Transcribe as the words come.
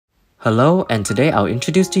Hello, and today I'll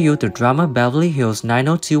introduce to you the drama Beverly Hills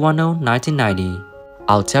 90210 1990.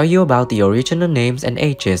 I'll tell you about the original names and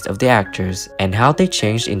ages of the actors and how they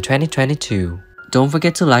changed in 2022. Don't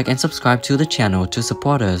forget to like and subscribe to the channel to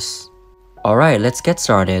support us. Alright, let's get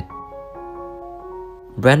started.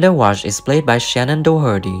 Brenda Walsh is played by Shannon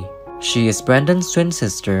Doherty. She is Brendan's twin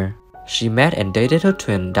sister. She met and dated her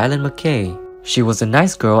twin Dylan McKay. She was a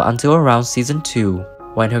nice girl until around season 2,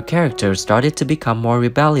 when her character started to become more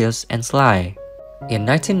rebellious and sly. In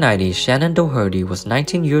 1990, Shannon Doherty was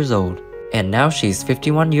 19 years old, and now she's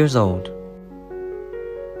 51 years old.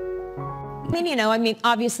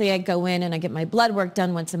 Obviously I go in and I get my blood work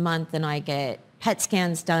done once a month, and I get PET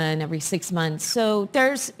scans done every 6 months. So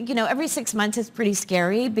there's, every 6 months is pretty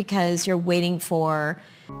scary because you're waiting for...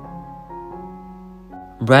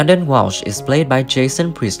 Brandon Walsh is played by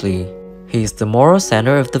Jason Priestley. He is the moral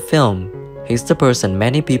center of the film. He's the person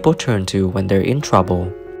many people turn to when they're in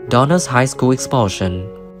trouble. Donna's high school expulsion,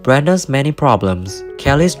 Brenda's many problems,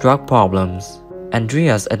 Kelly's drug problems,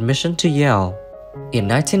 Andrea's admission to Yale. In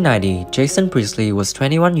 1990, Jason Priestley was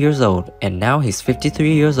 21 years old, and now he's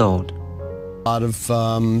 53 years old. A lot of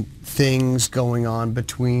things going on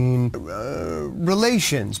between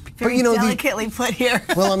relations. Very delicately put here.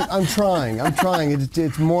 Well, I'm trying.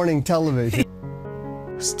 It's morning television.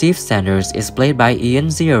 Steve Sanders is played by Ian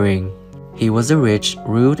Ziering. He was a rich,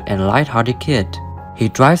 rude, and light-hearted kid. He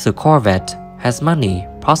drives a Corvette, has money,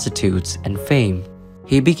 prostitutes, and fame.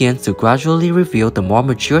 He begins to gradually reveal the more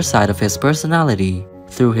mature side of his personality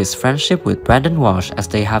through his friendship with Brandon Walsh, as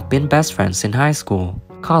they have been best friends in high school,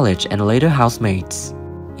 college, and later housemates.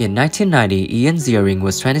 In 1990, Ian Ziering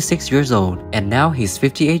was 26 years old, and now he's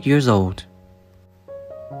 58 years old.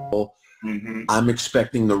 I'm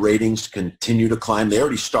expecting the ratings to continue to climb. They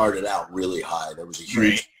already started out really high. There was a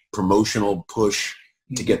huge promotional push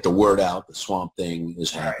to get the word out. The Swamp Thing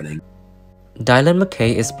is happening. Dylan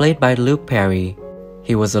McKay is played by Luke Perry.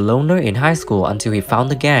 He was a loner in high school until he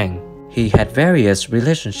found the gang. He had various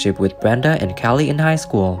relationships with Brenda and Kelly in high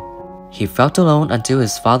school. He felt alone until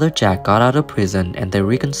his father Jack got out of prison and they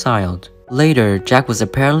reconciled. Later, Jack was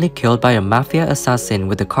apparently killed by a mafia assassin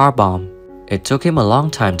with a car bomb. It took him a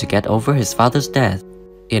long time to get over his father's death.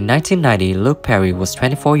 In 1990, Luke Perry was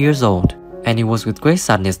 24 years old, and it was with great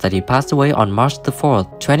sadness that he passed away on March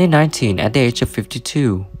 4th, 2019 at the age of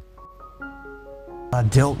 52.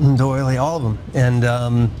 Dilton, Doily, all of them.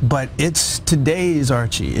 And but it's today's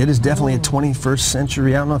Archie. It is definitely a 21st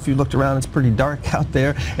century. I don't know if you looked around, it's pretty dark out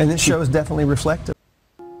there, and this show is definitely reflective.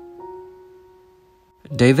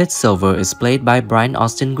 David Silver is played by Brian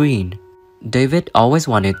Austin Green. David always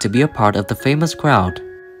wanted to be a part of the famous crowd.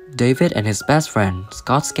 David and his best friend,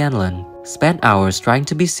 Scott Scanlon, spent hours trying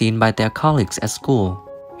to be seen by their colleagues at school.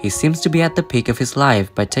 He seems to be at the peak of his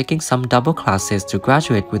life by taking some double classes to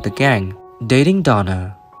graduate with the gang, dating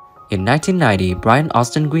Donna. In 1990, Brian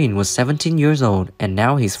Austin Green was 17 years old, and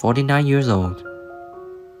now he's 49 years old.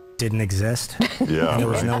 Didn't exist. Yeah, there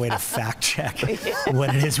was no way to fact check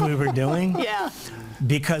what it is we were doing. Yeah.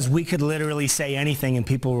 Because we could literally say anything and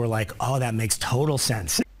people were like, oh, that makes total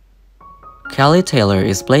sense. Kelly Taylor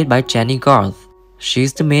is played by Jennie Garth.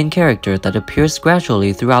 She's the main character that appears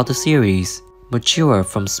gradually throughout the series, mature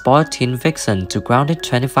from spoiled teen vixen to grounded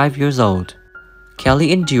 25 years old.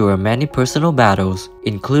 Kelly endured many personal battles,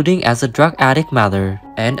 including as a drug addict mother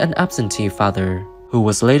and an absentee father, who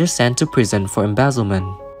was later sent to prison for embezzlement.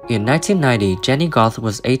 In 1990, Jennie Garth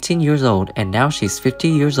was 18 years old, and now she's 50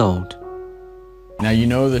 years old. Now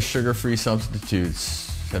the sugar-free substitutes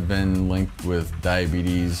have been linked with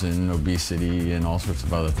diabetes and obesity and all sorts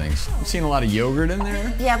of other things. I've seen a lot of yogurt in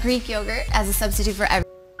there. Yeah, Greek yogurt as a substitute for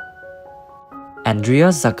everything. Andrea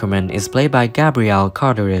Zuckerman is played by Gabrielle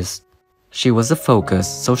Carteris. She was a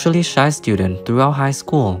focused, socially shy student throughout high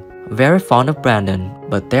school, very fond of Brandon,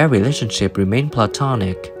 but their relationship remained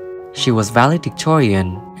platonic. She was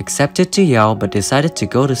valedictorian, accepted to Yale but decided to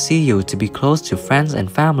go to CU to be close to friends and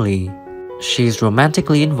family. She is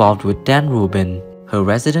romantically involved with Dan Rubin, her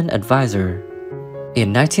resident advisor.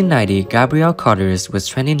 In 1990, Gabrielle Carteris was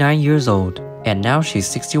 29 years old, and now she's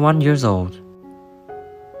 61 years old.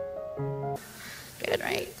 Good,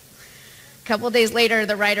 right? A couple of days later,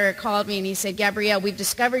 the writer called me and he said, Gabrielle, we've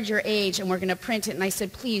discovered your age and we're going to print it. And I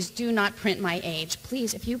said, please do not print my age.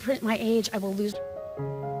 Please, if you print my age, I will lose.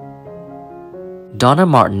 Donna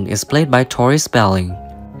Martin is played by Tori Spelling.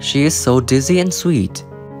 She is so dizzy and sweet.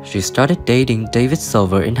 She started dating David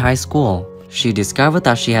Silver in high school. She discovered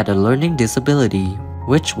that she had a learning disability,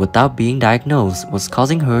 which without being diagnosed was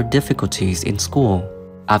causing her difficulties in school.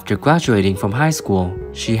 After graduating from high school,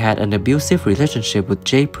 she had an abusive relationship with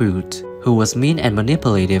Jay Pruitt, who was mean and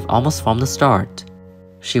manipulative almost from the start.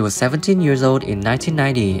 She was 17 years old in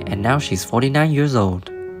 1990 and now she's 49 years old.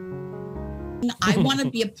 I want to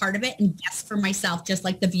be a part of it and guess for myself, just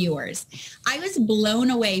like the viewers. I was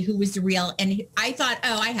blown away who was real, and I thought,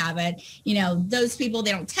 oh, I have it. You know, those people,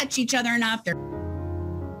 they don't touch each other enough.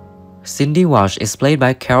 Cindy Walsh is played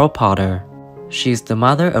by Carol Potter. She is the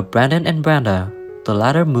mother of Brandon and Brenda. The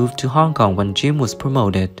latter moved to Hong Kong when Jim was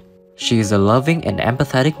promoted. She is a loving and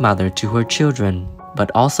empathetic mother to her children,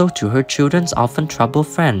 but also to her children's often troubled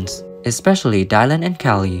friends, especially Dylan and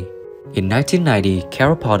Callie. In 1990,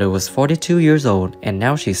 Carol Potter was 42 years old and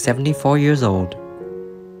now she's 74 years old.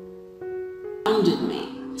 Grounded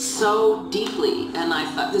me so deeply, and I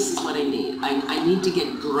thought, this is what I need. I need to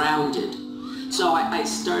get grounded. So I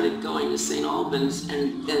started going to St. Albans,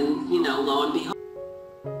 and then, you know, lo and behold.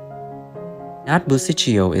 Nat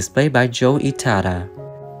Busicchio is played by Joe Itada.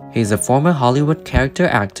 He is a former Hollywood character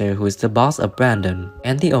actor who is the boss of Brandon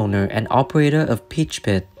and the owner and operator of Peach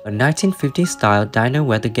Pit, a 1950s-style diner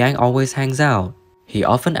where the gang always hangs out. He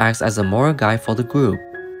often acts as a moral guy for the group.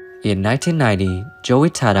 In 1990, Joey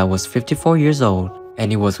Tada was 54 years old,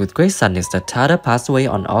 and it was with great sadness that Tada passed away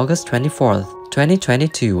on August 24th,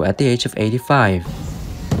 2022 at the age of 85.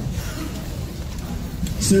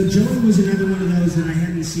 So Joey was another one of those that I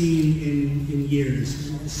hadn't seen in years.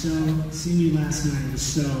 So seeing you last night was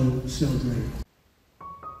so great.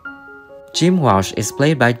 Jim Walsh is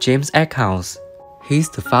played by James Eckhouse. He's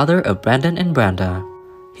the father of Brandon and Brenda.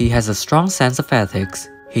 He has a strong sense of ethics.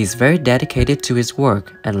 He's very dedicated to his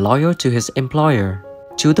work and loyal to his employer,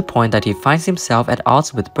 to the point that he finds himself at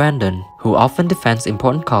odds with Brandon, who often defends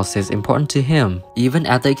important causes important to him, even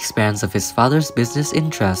at the expense of his father's business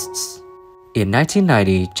interests. In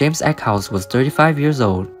 1990, James Eckhouse was 35 years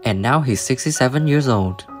old, and now he's 67 years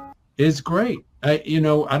old. It's great. I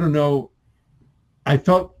don't know. I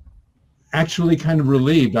felt actually kind of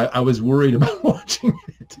relieved. I was worried about watching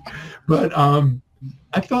it, but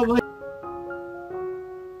I felt like.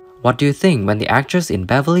 What do you think when the actors in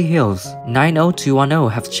Beverly Hills 90210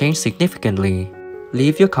 have changed significantly?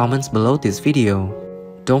 Leave your comments below this video.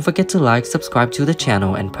 Don't forget to like, subscribe to the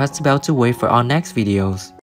channel, and press the bell to wait for our next videos.